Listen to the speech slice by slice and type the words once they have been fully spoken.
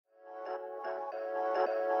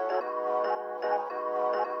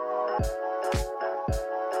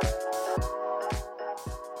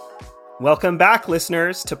Welcome back,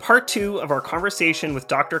 listeners, to part 2 of our conversation with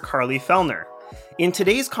Dr. Karlee Fellner. In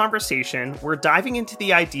today's conversation, we're diving into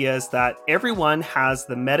the ideas that everyone has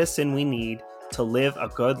the medicine we need to live a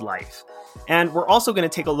good life. And we're also going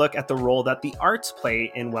to take a look at the role that the arts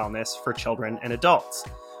play in wellness for children and adults.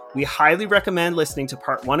 We highly recommend listening to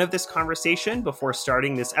part 1 of this conversation before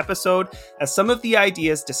starting this episode, as some of the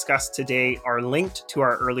ideas discussed today are linked to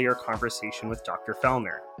our earlier conversation with Dr.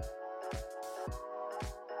 Fellner.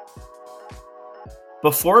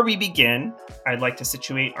 Before we begin, I'd like to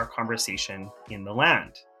situate our conversation in the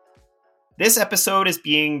land. This episode is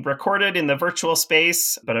being recorded in the virtual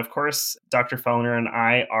space, but of course, Dr. Fellner and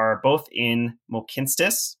I are both in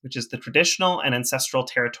Mohkinstsis, which is the traditional and ancestral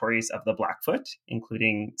territories of the Blackfoot,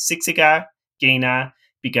 including Siksika, Kainai,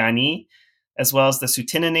 Piikani, as well as the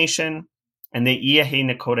Tsuut'ina Nation and the Îyârhe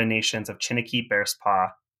Nakoda nations of Chiniki, Bearspaw,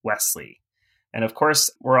 Wesley. And of course,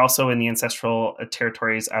 we're also in the ancestral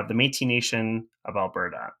territories of the Métis Nation of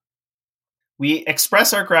Alberta. We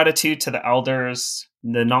express our gratitude to the elders,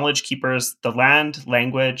 the knowledge keepers, the land,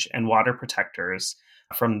 language, and water protectors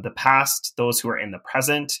from the past, those who are in the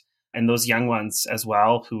present, and those young ones as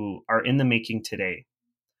well who are in the making today.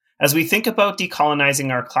 As we think about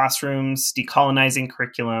decolonizing our classrooms, decolonizing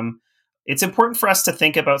curriculum, it's important for us to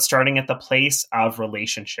think about starting at the place of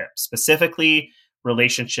relationship, specifically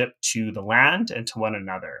relationship to the land and to one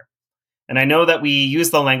another. And I know that we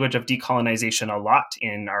use the language of decolonization a lot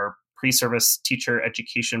in our pre-service teacher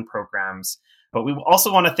education programs, but we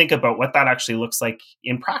also want to think about what that actually looks like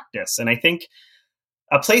in practice. And I think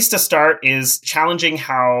a place to start is challenging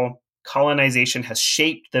how colonization has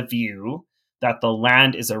shaped the view that the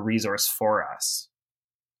land is a resource for us.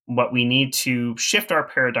 What we need to shift our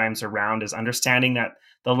paradigms around is understanding that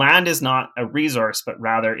the land is not a resource, but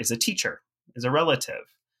rather is a teacher, is a relative.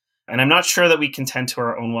 And I'm not sure that we can tend to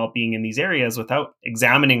our own well-being in these areas without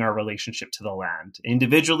examining our relationship to the land,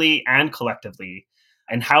 individually and collectively,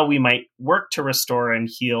 and how we might work to restore and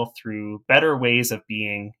heal through better ways of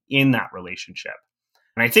being in that relationship.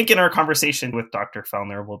 And I think in our conversation with Dr.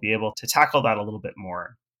 Fellner, we'll be able to tackle that a little bit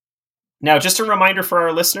more. Now, just a reminder for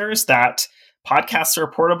our listeners that podcasts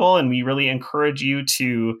are portable, and we really encourage you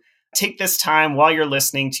to take this time while you're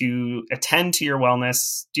listening to attend to your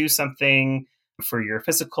wellness, do something for your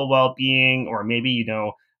physical well-being, or maybe,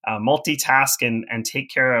 multitask and take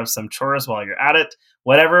care of some chores while you're at it.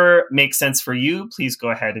 Whatever makes sense for you, please go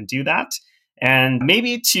ahead and do that. And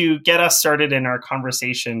maybe to get us started in our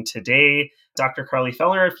conversation today, Dr. Karlee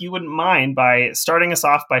Fellner, if you wouldn't mind by starting us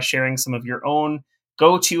off by sharing some of your own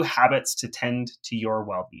go-to habits to tend to your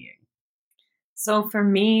well-being. So for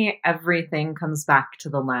me, everything comes back to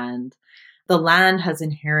the land. The land has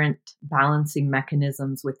inherent balancing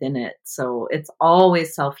mechanisms within it. So it's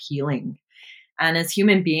always self-healing. And as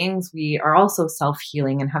human beings, we are also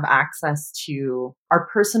self-healing and have access to our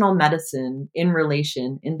personal medicine in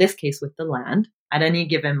relation, in this case, with the land at any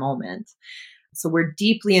given moment. So we're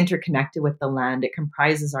deeply interconnected with the land. It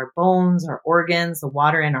comprises our bones, our organs, the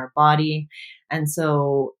water in our body. And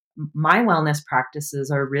so my wellness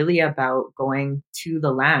practices are really about going to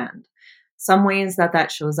the land. Some ways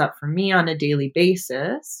that shows up for me on a daily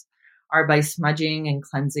basis are by smudging and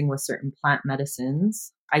cleansing with certain plant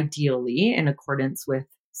medicines, ideally in accordance with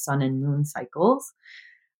sun and moon cycles.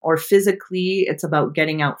 Or physically, it's about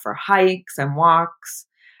getting out for hikes and walks.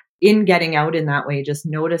 In getting out in that way, just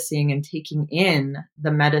noticing and taking in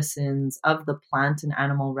the medicines of the plant and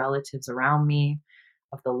animal relatives around me,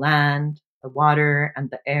 of the land, the water, and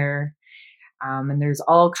the air. And there's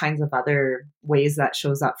all kinds of other ways that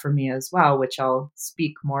shows up for me as well, which I'll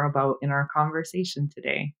speak more about in our conversation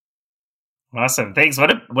today. Awesome. Thanks.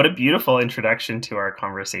 What a beautiful introduction to our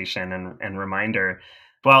conversation and reminder.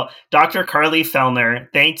 Well, Dr. Karlee Fellner,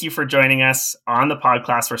 thank you for joining us on the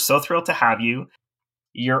podcast. We're so thrilled to have you.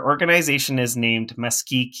 Your organization is named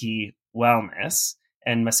Muskegee Wellness,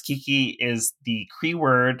 and Muskegee is the Cree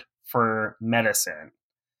word for medicine.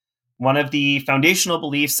 One of the foundational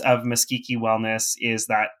beliefs of Muskegee Wellness is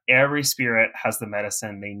that every spirit has the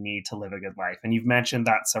medicine they need to live a good life. And you've mentioned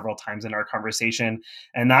that several times in our conversation.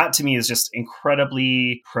 And that to me is just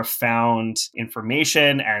incredibly profound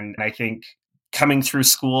information. And I think coming through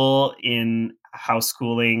school in how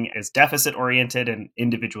schooling is deficit oriented and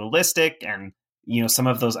individualistic, and some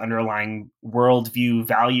of those underlying worldview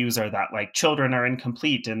values are that like children are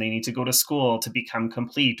incomplete and they need to go to school to become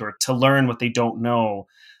complete or to learn what they don't know.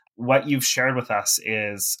 What you've shared with us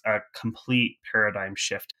is a complete paradigm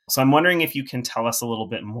shift. So I'm wondering if you can tell us a little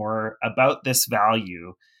bit more about this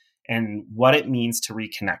value and what it means to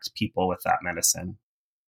reconnect people with that medicine.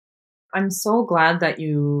 I'm so glad that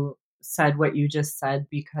you said what you just said,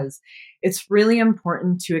 because it's really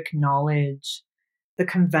important to acknowledge the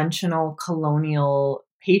conventional colonial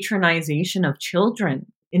patronization of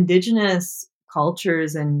children. Indigenous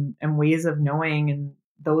cultures and ways of knowing, and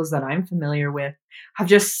those that I'm familiar with, have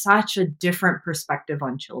just such a different perspective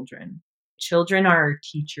on children. Children are our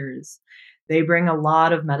teachers. They bring a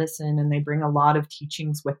lot of medicine and they bring a lot of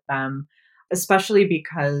teachings with them, especially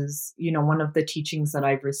because, one of the teachings that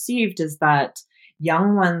I've received is that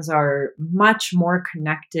young ones are much more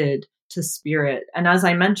connected to spirit. And as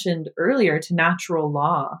I mentioned earlier, to natural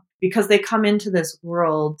law, because they come into this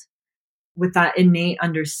world with that innate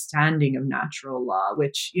understanding of natural law,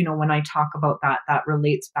 which, when I talk about that, that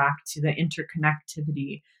relates back to the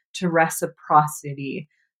interconnectivity, to reciprocity,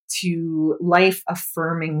 to life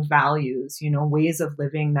affirming values, ways of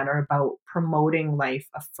living that are about promoting life,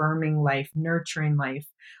 affirming life, nurturing life,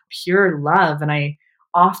 pure love. And I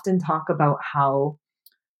often talk about how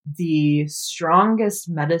the strongest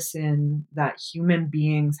medicine that human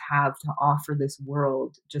beings have to offer this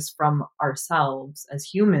world, just from ourselves as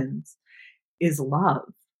humans, is love.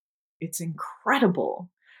 It's incredible.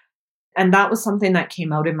 And that was something that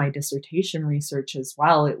came out in my dissertation research as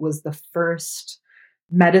well. It was the first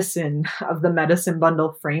medicine of the medicine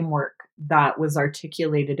bundle framework that was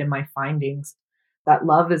articulated in my findings, that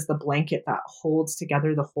love is the blanket that holds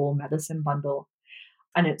together the whole medicine bundle.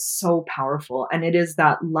 And it's so powerful. And it is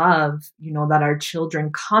that love, that our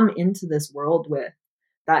children come into this world with,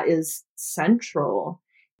 that is central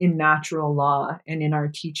in natural law and in our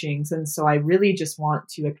teachings. And so I really just want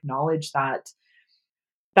to acknowledge that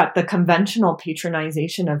the conventional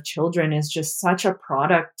patronization of children is just such a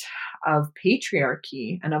product of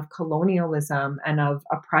patriarchy and of colonialism and of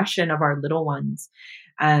oppression of our little ones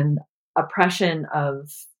and oppression of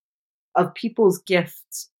people's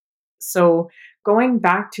gifts. So going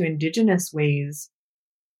back to Indigenous ways,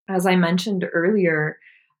 as I mentioned earlier,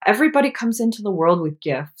 everybody comes into the world with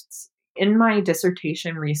gifts. In my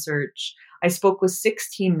dissertation research, I spoke with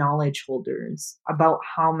 16 knowledge holders about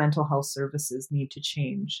how mental health services need to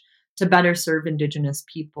change to better serve Indigenous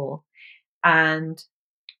people. And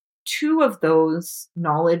 2 of those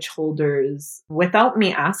knowledge holders, without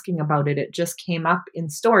me asking about it, it just came up in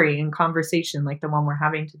story, in conversation like the one we're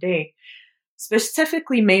having today,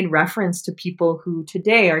 specifically made reference to people who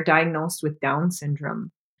today are diagnosed with Down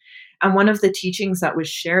syndrome. And one of the teachings that was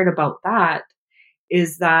shared about that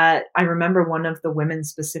is that I remember one of the women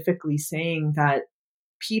specifically saying that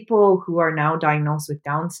people who are now diagnosed with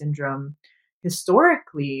Down syndrome,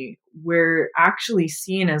 historically, were actually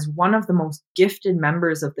seen as one of the most gifted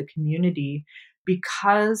members of the community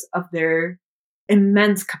because of their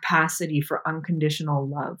immense capacity for unconditional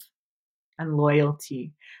love and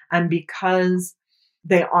loyalty. And because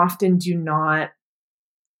they often do not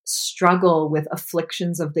struggle with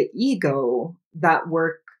afflictions of the ego that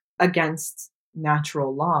work against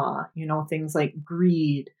natural law, things like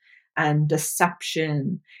greed and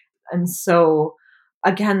deception. And so,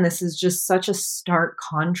 again, this is just such a stark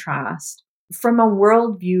contrast from a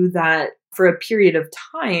worldview that for a period of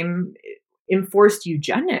time enforced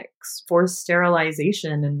eugenics, forced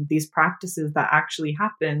sterilization, and these practices that actually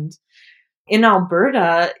happened in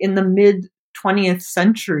Alberta in the mid 20th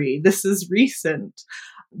century. This is recent,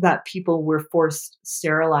 that people were forced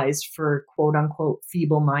sterilized for quote unquote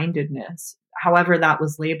feeble-mindedness, however that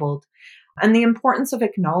was labeled. And the importance of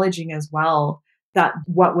acknowledging as well that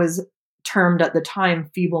what was termed at the time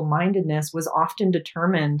feeble-mindedness was often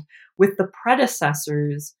determined with the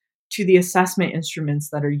predecessors to the assessment instruments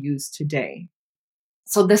that are used today.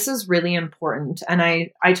 So this is really important. And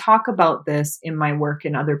I talk about this in my work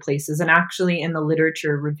in other places. And actually in the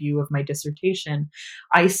literature review of my dissertation,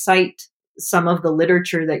 I cite some of the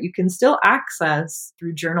literature that you can still access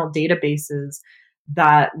through journal databases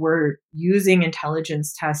that were using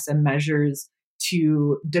intelligence tests and measures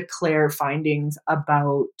to declare findings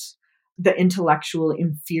about the intellectual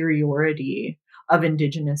inferiority of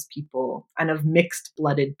Indigenous people and of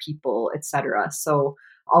mixed-blooded people, etc. So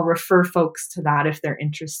I'll refer folks to that if they're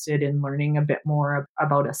interested in learning a bit more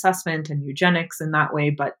about assessment and eugenics in that way.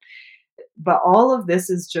 But all of this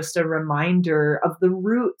is just a reminder of the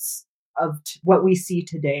roots of what we see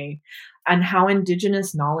today and how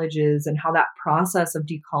Indigenous knowledges and how that process of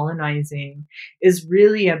decolonizing is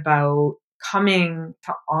really about coming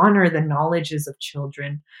to honor the knowledges of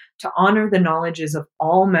children, to honor the knowledges of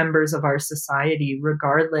all members of our society,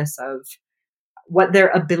 regardless of what their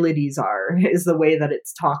abilities are, is the way that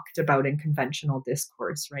it's talked about in conventional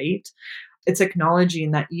discourse, right? It's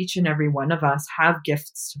acknowledging that each and every one of us have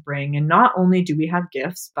gifts to bring. And not only do we have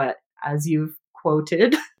gifts, but as you've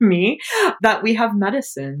quoted me, that we have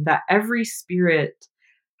medicine, that every spirit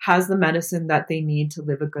has the medicine that they need to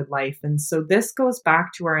live a good life. And so this goes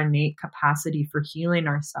back to our innate capacity for healing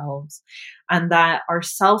ourselves, and that our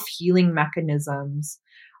self-healing mechanisms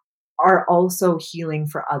are also healing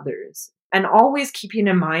for others. And always keeping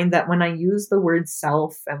in mind that when I use the word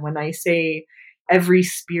self and when I say every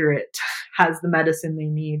spirit has the medicine they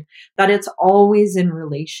need, that it's always in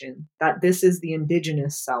relation, that this is the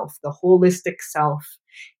indigenous self, the holistic self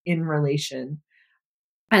in relation.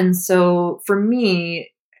 And so for me,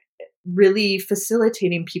 really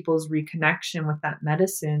facilitating people's reconnection with that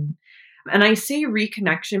medicine. And I say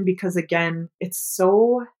reconnection because, again, it's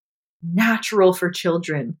so natural for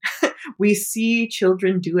children. We see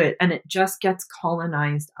children do it, and it just gets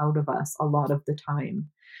colonized out of us a lot of the time,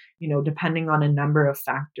 depending on a number of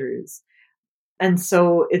factors. And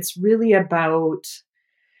so it's really about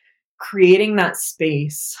creating that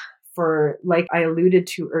space for, like I alluded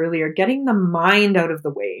to earlier, getting the mind out of the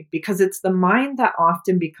way, because it's the mind that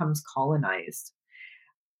often becomes colonized.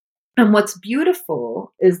 And what's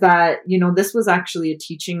beautiful is that, this was actually a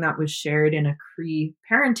teaching that was shared in a Cree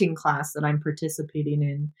parenting class that I'm participating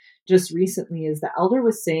in just recently, is the elder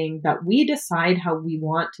was saying that we decide how we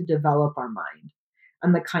want to develop our mind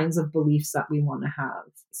and the kinds of beliefs that we want to have.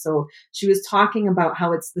 So she was talking about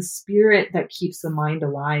how it's the spirit that keeps the mind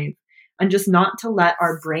alive, and just not to let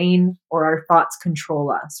our brain or our thoughts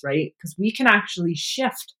control us, right? Because we can actually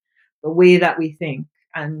shift the way that we think,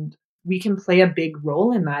 and we can play a big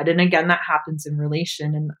role in that. And again, that happens in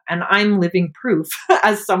relation. And I'm living proof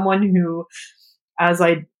as someone who, as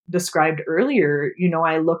I described earlier,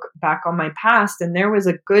 I look back on my past, and there was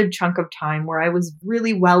a good chunk of time where I was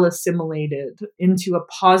really well assimilated into a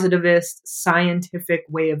positivist, scientific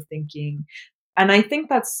way of thinking. And I think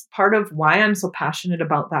that's part of why I'm so passionate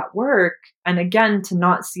about that work. And again, to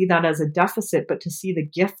not see that as a deficit, but to see the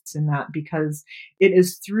gifts in that, because it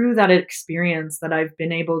is through that experience that I've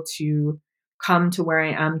been able to come to where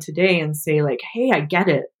I am today and say, like, hey, I get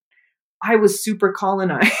it. I was super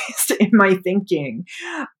colonized in my thinking,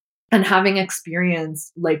 and having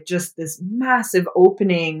experienced like just this massive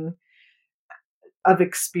opening of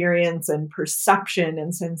experience and perception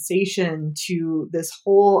and sensation to this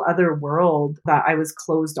whole other world that I was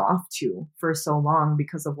closed off to for so long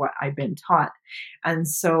because of what I've been taught. And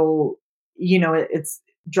so, it's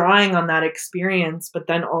drawing on that experience, but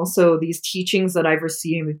then also these teachings that I've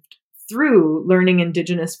received through learning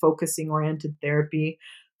Indigenous focusing oriented therapy,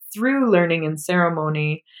 through learning in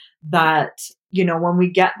ceremony, that, when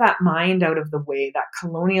we get that mind out of the way, that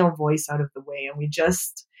colonial voice out of the way, and we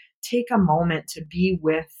just take a moment to be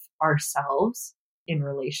with ourselves in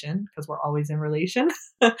relation, because we're always in relation,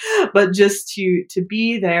 but just to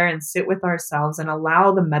be there and sit with ourselves and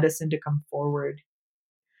allow the medicine to come forward.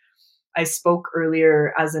 I spoke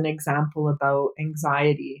earlier as an example about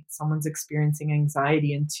anxiety. Someone's experiencing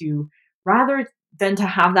anxiety, and to, rather than to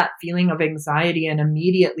have that feeling of anxiety and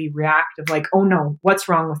immediately react of like, oh no, what's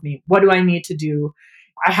wrong with me? What do I need to do?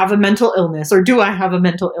 I have a mental illness, or do I have a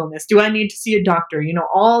mental illness? Do I need to see a doctor?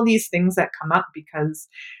 All these things that come up because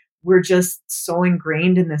we're just so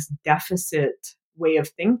ingrained in this deficit way of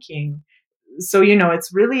thinking. So,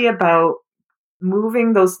 it's really about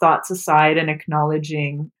moving those thoughts aside and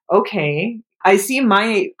acknowledging, okay, I see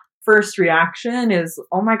my first reaction is,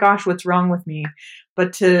 oh my gosh, what's wrong with me?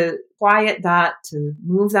 But to quiet that, to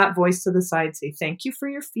move that voice to the side, say, thank you for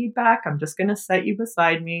your feedback. I'm just going to set you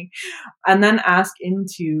beside me. And then ask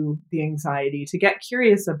into the anxiety, to get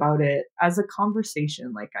curious about it as a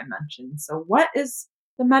conversation, like I mentioned. So what is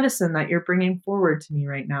the medicine that you're bringing forward to me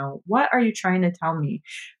right now? What are you trying to tell me?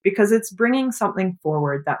 Because it's bringing something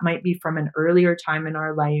forward that might be from an earlier time in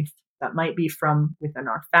our life, that might be from within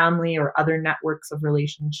our family or other networks of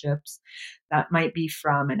relationships, that might be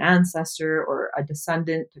from an ancestor or a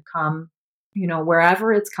descendant to come,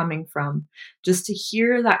 wherever it's coming from, just to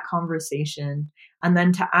hear that conversation and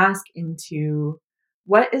then to ask into,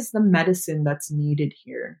 what is the medicine that's needed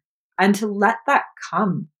here? And to let that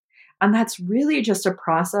come. And that's really just a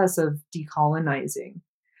process of decolonizing,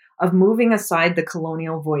 of moving aside the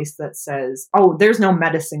colonial voice that says, oh, there's no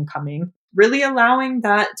medicine coming, really allowing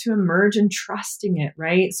that to emerge and trusting it,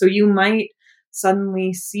 right? So you might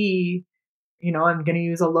suddenly see, I'm going to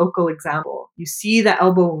use a local example. You see the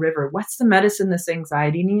Elbow River. What's the medicine this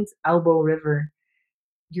anxiety needs? Elbow River.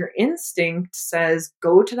 Your instinct says,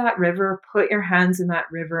 go to that river, put your hands in that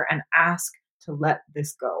river and ask to let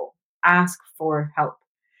this go. Ask for help.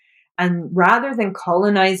 And rather than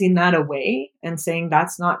colonizing that away and saying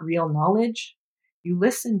that's not real knowledge, you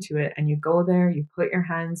listen to it and you go there, you put your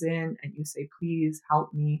hands in and you say, please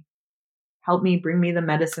help me, bring me the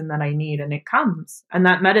medicine that I need. And it comes. And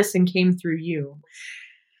that medicine came through you.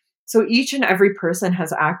 So each and every person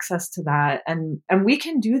has access to that. And we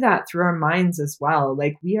can do that through our minds as well.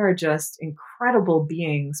 Like, we are just incredible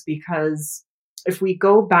beings, because if we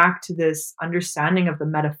go back to this understanding of the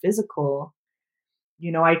metaphysical,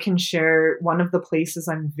 I can share one of the places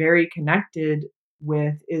I'm very connected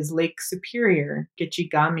with is Lake Superior,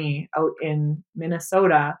 Gitchigami, out in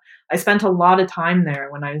Minnesota. I spent a lot of time there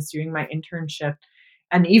when I was doing my internship.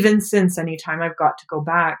 And even since, anytime I've got to go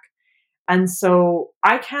back. And so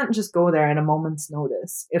I can't just go there at a moment's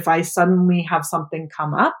notice. If I suddenly have something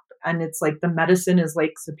come up and it's like the medicine is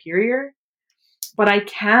Lake Superior, but I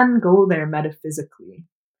can go there metaphysically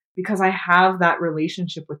because I have that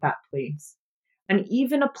relationship with that place. And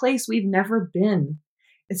even a place we've never been.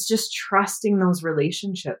 It's just trusting those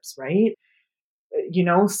relationships, right?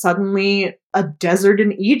 Suddenly a desert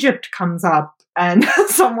in Egypt comes up and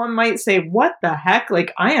someone might say, what the heck?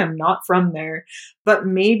 Like, I am not from there, but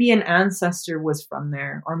maybe an ancestor was from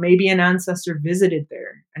there, or maybe an ancestor visited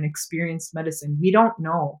there and experienced medicine. We don't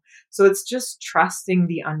know. So it's just trusting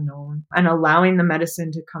the unknown and allowing the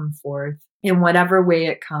medicine to come forth in whatever way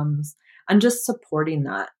it comes, and just supporting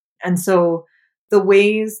that. And so the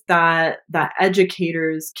ways that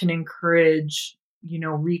educators can encourage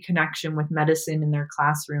reconnection with medicine in their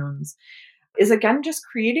classrooms is, again, just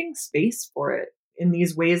creating space for it in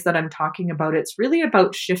these ways that I'm talking about. It's really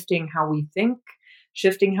about shifting how we think,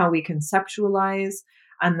 shifting how we conceptualize,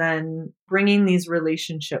 and then bringing these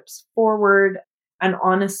relationships forward. And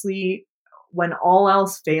honestly, when all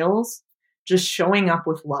else fails, just showing up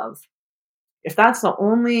with love. If that's the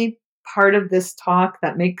only part of this talk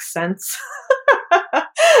that makes sense,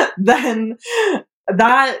 then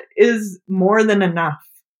that is more than enough,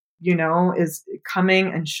 is coming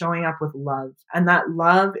and showing up with love. And that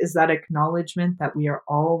love is that acknowledgement that we are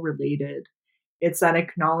all related. It's that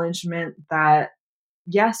acknowledgement that,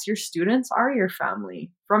 yes, your students are your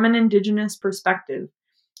family from an Indigenous perspective.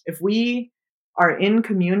 If we are in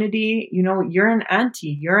community, you're an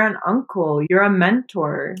auntie, you're an uncle, you're a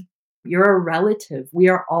mentor, you're a relative. We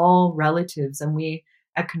are all relatives, and we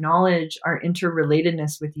acknowledge our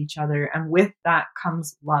interrelatedness with each other. And with that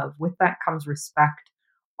comes love. With that comes respect,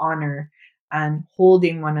 honor, and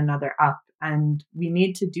holding one another up. And we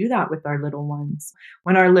need to do that with our little ones.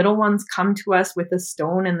 When our little ones come to us with a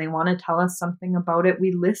stone and they want to tell us something about it,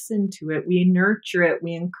 we listen to it, we nurture it,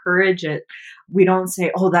 we encourage it. We don't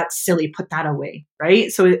say, oh, that's silly, put that away,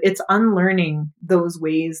 right? So it's unlearning those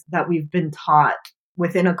ways that we've been taught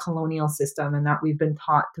within a colonial system and that we've been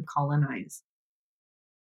taught to colonize.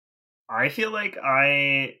 I feel like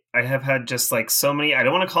I have had just like so many, I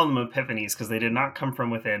don't want to call them epiphanies because they did not come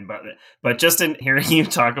from within, but just in hearing you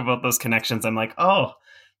talk about those connections, I'm like, oh,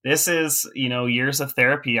 this is, years of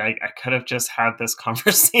therapy. I could have just had this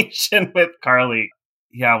conversation with Karlee.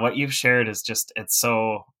 Yeah, what you've shared is just, it's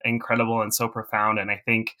so incredible and so profound. And I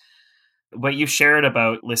think what you shared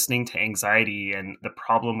about listening to anxiety and the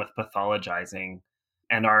problem with pathologizing,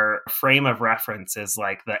 and our frame of reference is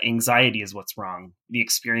like the anxiety is what's wrong. The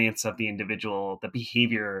experience of the individual, the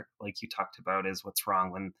behavior, like you talked about, is what's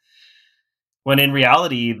wrong. When in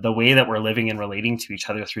reality, the way that we're living and relating to each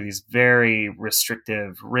other through these very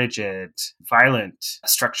restrictive, rigid, violent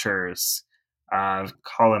structures of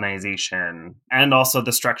colonization, and also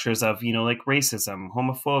the structures of, like racism,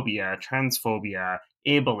 homophobia, transphobia,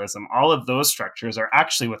 ableism, all of those structures are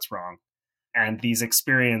actually what's wrong. And these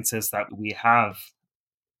experiences that we have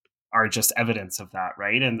are just evidence of that,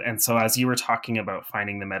 right? And so as you were talking about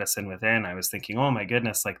finding the medicine within, I was thinking, oh my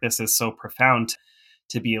goodness, like this is so profound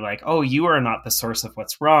to be like, oh, you are not the source of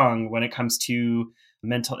what's wrong when it comes to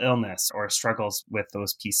mental illness or struggles with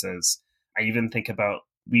those pieces. I even think about,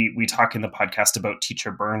 we talk in the podcast about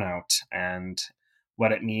teacher burnout and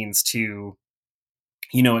what it means to,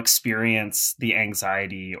 experience the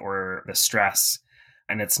anxiety or the stress.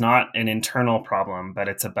 And it's not an internal problem, but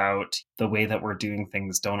it's about the way that we're doing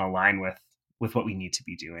things don't align with what we need to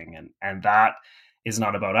be doing. And that is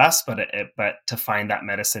not about us, but to find that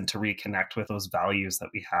medicine to reconnect with those values that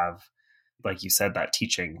we have. Like you said, that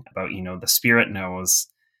teaching about, the spirit knows,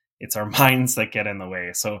 it's our minds that get in the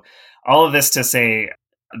way. So all of this to say,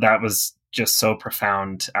 that was just so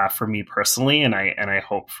profound for me personally. And I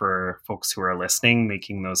hope for folks who are listening,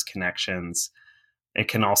 making those connections, it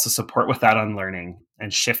can also support with that unlearning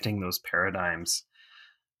and shifting those paradigms.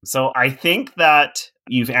 So I think that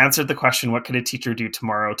you've answered the question, what could a teacher do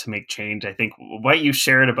tomorrow to make change? I think what you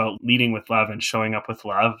shared about leading with love and showing up with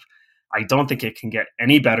love, I don't think it can get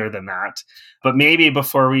any better than that. But maybe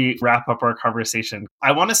before we wrap up our conversation,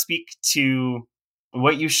 I want to speak to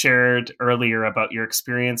what you shared earlier about your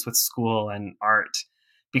experience with school and art,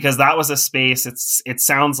 because that was a space, it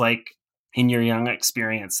sounds like in your young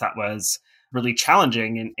experience that was really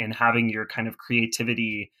challenging in having your kind of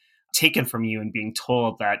creativity taken from you and being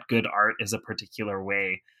told that good art is a particular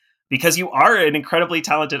way? Because you are an incredibly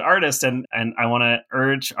talented artist. And I want to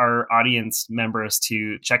urge our audience members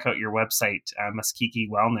to check out your website, Muskegee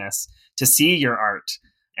Wellness, to see your art.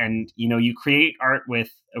 And, you create art with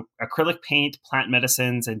acrylic paint, plant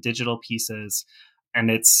medicines, and digital pieces. And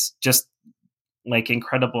it's just like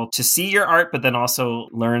incredible to see your art, but then also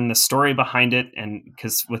learn the story behind it. And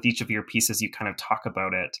because with each of your pieces, you kind of talk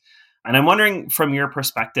about it. And I'm wondering, from your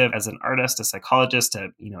perspective as an artist, a psychologist, a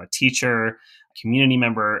teacher, a community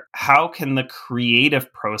member, how can the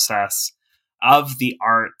creative process of the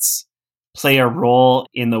arts play a role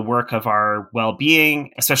in the work of our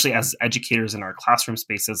well-being, especially as educators in our classroom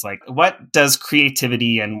spaces? Like, what does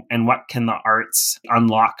creativity and what can the arts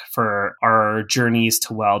unlock for our journeys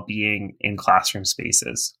to well-being in classroom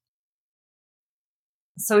spaces?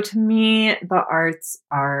 So to me, the arts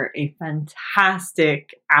are a fantastic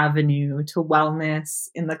avenue to wellness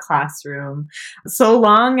in the classroom. So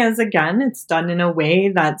long as, again, it's done in a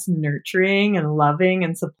way that's nurturing and loving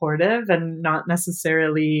and supportive, and not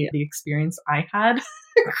necessarily the experience I had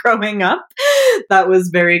growing up that was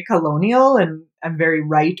very colonial and very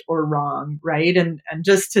right or wrong, right? And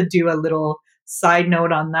just to do a little side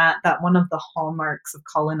note on that one of the hallmarks of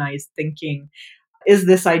colonized thinking is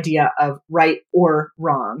this idea of right or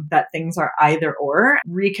wrong, that things are either or.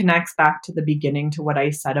 Reconnects back to the beginning, to what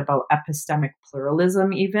I said about epistemic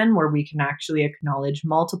pluralism, even, where we can actually acknowledge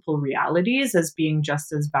multiple realities as being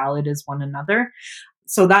just as valid as one another.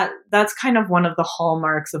 So that's kind of one of the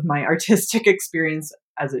hallmarks of my artistic experience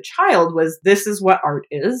as a child, was this is what art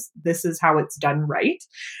is. This is how it's done right.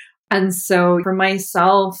 And so for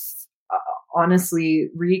myself, honestly,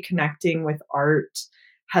 reconnecting with art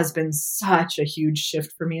has been such a huge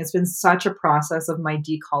shift for me. It's been such a process of my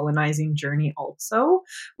decolonizing journey also,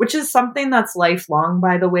 which is something that's lifelong,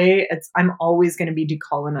 by the way. I'm always going to be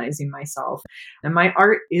decolonizing myself. And my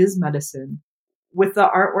art is medicine. With the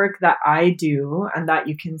artwork that I do, and that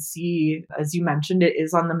you can see, as you mentioned, it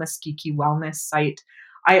is on the Muskegee Wellness site.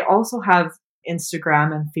 I also have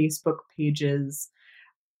Instagram and Facebook pages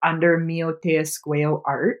under Mio Te Esqueo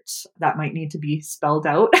Art. That might need to be spelled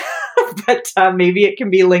out. But maybe it can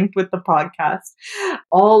be linked with the podcast.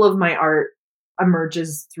 All of my art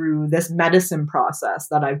emerges through this medicine process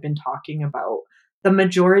that I've been talking about. The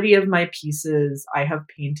majority of my pieces I have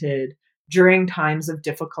painted during times of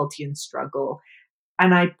difficulty and struggle.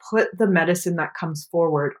 And I put the medicine that comes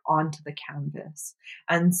forward onto the canvas.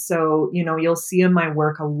 And so, you'll see in my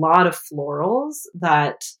work a lot of florals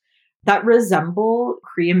that resemble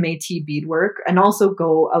Korean Métis beadwork, and also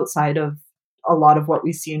go outside of a lot of what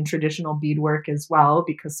we see in traditional beadwork as well,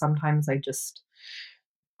 because sometimes I just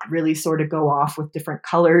really sort of go off with different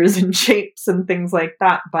colors and shapes and things like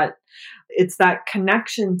that. But it's that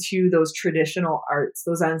connection to those traditional arts,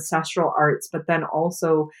 those ancestral arts, but then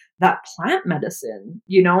also that plant medicine,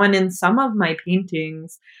 and in some of my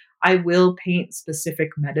paintings, I will paint specific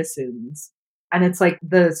medicines. And it's like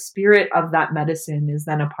the spirit of that medicine is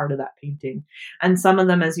then a part of that painting. And some of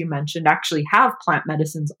them, as you mentioned, actually have plant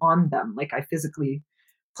medicines on them. Like, I physically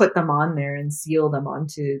put them on there and seal them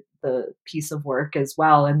onto the piece of work as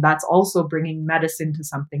well. And that's also bringing medicine to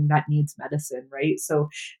something that needs medicine, right? So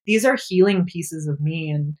these are healing pieces of me.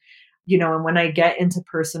 And, and when I get into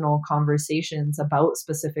personal conversations about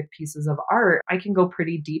specific pieces of art, I can go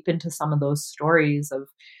pretty deep into some of those stories of,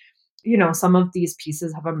 some of these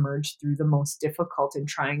pieces have emerged through the most difficult and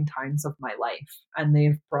trying times of my life. And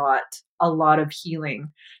they've brought a lot of healing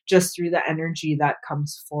just through the energy that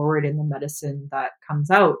comes forward in the medicine that comes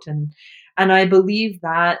out. And I believe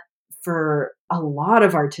that for a lot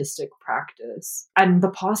of artistic practice, and the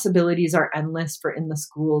possibilities are endless for in the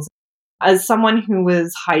schools. As someone who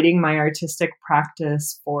was hiding my artistic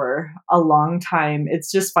practice for a long time,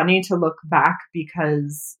 it's just funny to look back,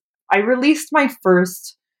 because I released my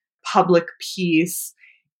first public piece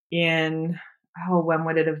in, when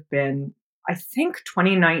would it have been? I think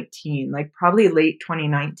 2019, like probably late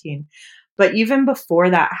 2019. But even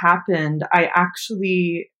before that happened, I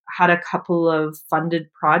actually had a couple of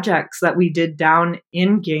funded projects that we did down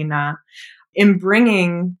in Ghana in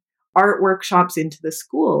bringing art workshops into the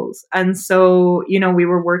schools. And so, we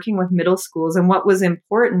were working with middle schools, and what was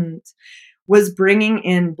important was bringing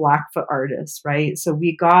in Blackfoot artists, right? So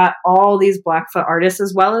we got all these Blackfoot artists,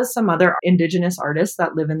 as well as some other Indigenous artists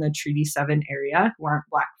that live in the Treaty 7 area who aren't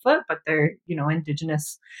Blackfoot, but they're,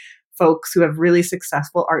 Indigenous folks who have really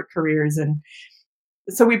successful art careers. And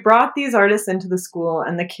so we brought these artists into the school,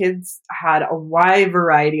 and the kids had a wide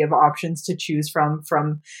variety of options to choose from,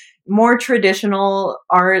 more traditional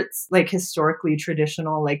arts, like historically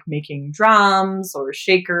traditional, like making drums or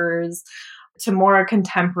shakers, to more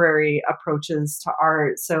contemporary approaches to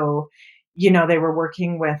art. So, they were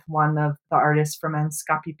working with one of the artists from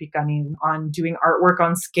Enskapi Pikani on doing artwork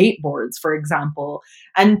on skateboards, for example,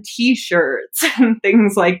 and t-shirts and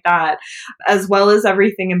things like that, as well as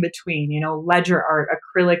everything in between, ledger art,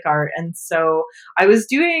 acrylic art. And so I was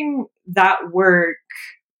doing that work,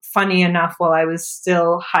 funny enough, while I was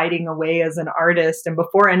still hiding away as an artist and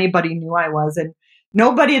before anybody knew I was. And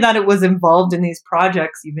nobody that it was involved in these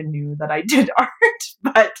projects even knew that I did art,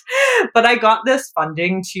 but I got this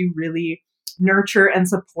funding to really nurture and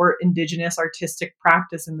support Indigenous artistic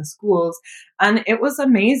practice in the schools. And it was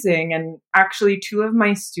amazing. And actually, two of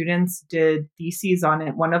my students did theses on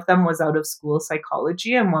it. One of them was out of school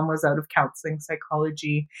psychology and one was out of counseling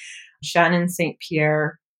psychology, Shannon St.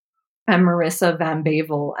 Pierre and Marissa Van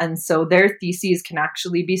Bavel. And so their theses can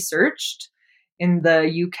actually be searched in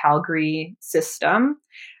the UCalgary system.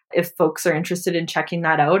 If folks are interested in checking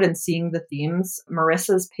that out and seeing the themes,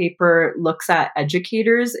 Marissa's paper looks at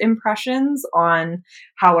educators' impressions on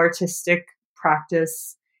how artistic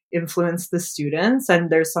practice influenced the students. And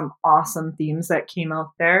there's some awesome themes that came out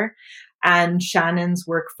there. And Shannon's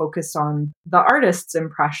work focused on the artist's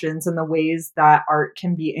impressions and the ways that art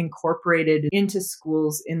can be incorporated into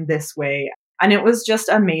schools in this way. And it was just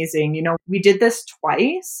amazing. We did this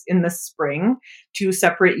twice in the spring, 2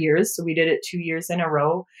 separate years. So we did it 2 years in a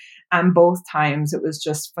row. And both times it was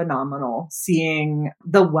just phenomenal seeing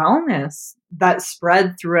the wellness that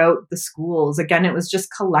spread throughout the schools. Again, it was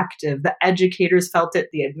just collective. The educators felt it.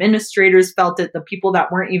 The administrators felt it. The people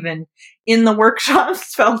that weren't even in the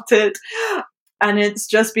workshops felt it. And it's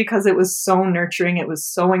just because it was so nurturing. It was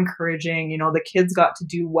so encouraging. The kids got to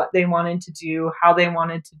do what they wanted to do, how they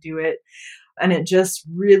wanted to do it. And it just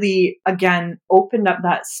really, again, opened up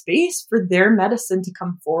that space for their medicine to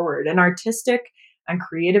come forward. And artistic and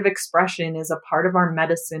creative expression is a part of our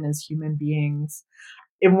medicine as human beings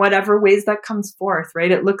in whatever ways that comes forth,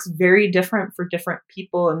 right? It looks very different for different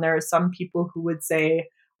people. And there are some people who would say,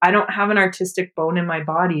 I don't have an artistic bone in my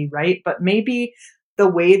body, right? But maybe the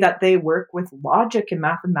way that they work with logic and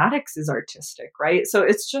mathematics is artistic, right? So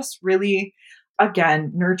it's just really,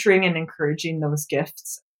 again, nurturing and encouraging those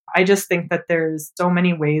gifts. I just think that there's so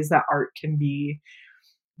many ways that art can be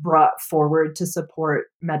brought forward to support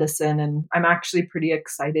medicine. And I'm actually pretty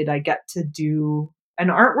excited. I get to do an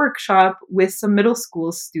art workshop with some middle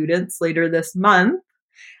school students later this month,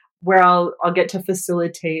 where I'll get to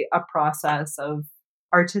facilitate a process of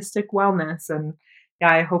artistic wellness. And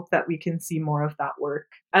yeah, I hope that we can see more of that work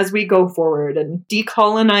as we go forward and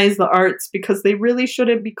decolonize the arts, because they really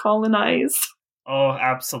shouldn't be colonized. Oh,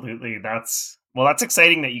 absolutely. That's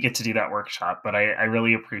exciting that you get to do that workshop, but I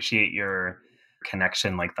really appreciate your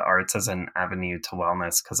connection, like the arts as an avenue to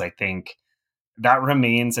wellness, because I think that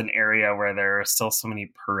remains an area where there are still so many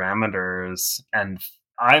parameters. And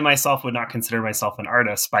I myself would not consider myself an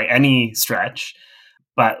artist by any stretch.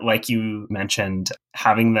 But like you mentioned,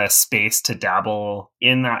 having the space to dabble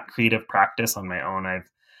in that creative practice on my own,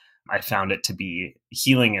 I found it to be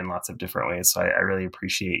healing in lots of different ways. So I really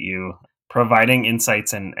appreciate you providing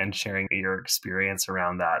insights and sharing your experience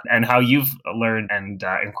around that and how you've learned and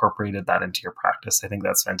incorporated that into your practice. I think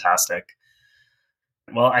that's fantastic.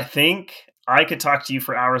 Well, I think I could talk to you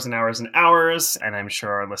for hours and hours and hours, and I'm sure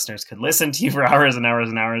our listeners could listen to you for hours and hours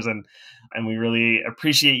and hours. And we really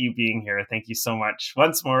appreciate you being here. Thank you so much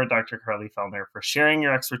once more, Dr. Karlee Fellner, for sharing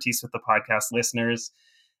your expertise with the podcast listeners.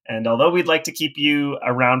 And although we'd like to keep you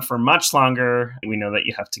around for much longer, we know that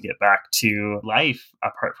you have to get back to life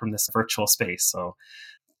apart from this virtual space. So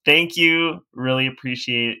thank you. Really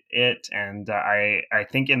appreciate it. And I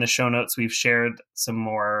think in the show notes, we've shared some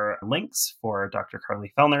more links for Dr.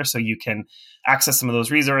 Karlee Fellner, so you can access some of those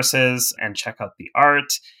resources and check out the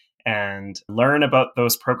art and learn about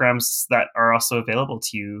those programs that are also available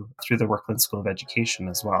to you through the Workland School of Education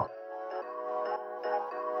as well.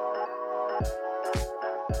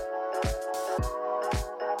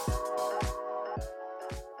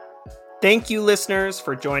 Thank you, listeners,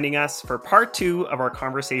 for joining us for part 2 of our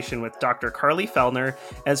conversation with Dr. Karlee Fellner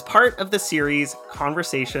as part of the series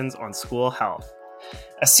Conversations on School Health,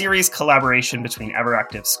 a series collaboration between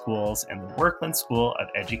Everactive Schools and the Workland School of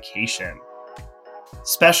Education.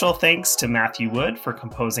 Special thanks to Matthew Wood for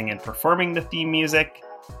composing and performing the theme music.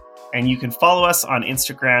 And you can follow us on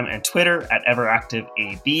Instagram and Twitter at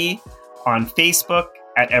EveractiveAB, on Facebook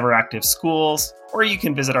at Everactive Schools, or you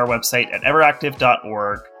can visit our website at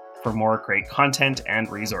everactive.org for more great content and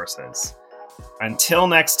resources. Until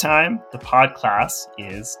next time, the pod class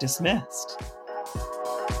is dismissed.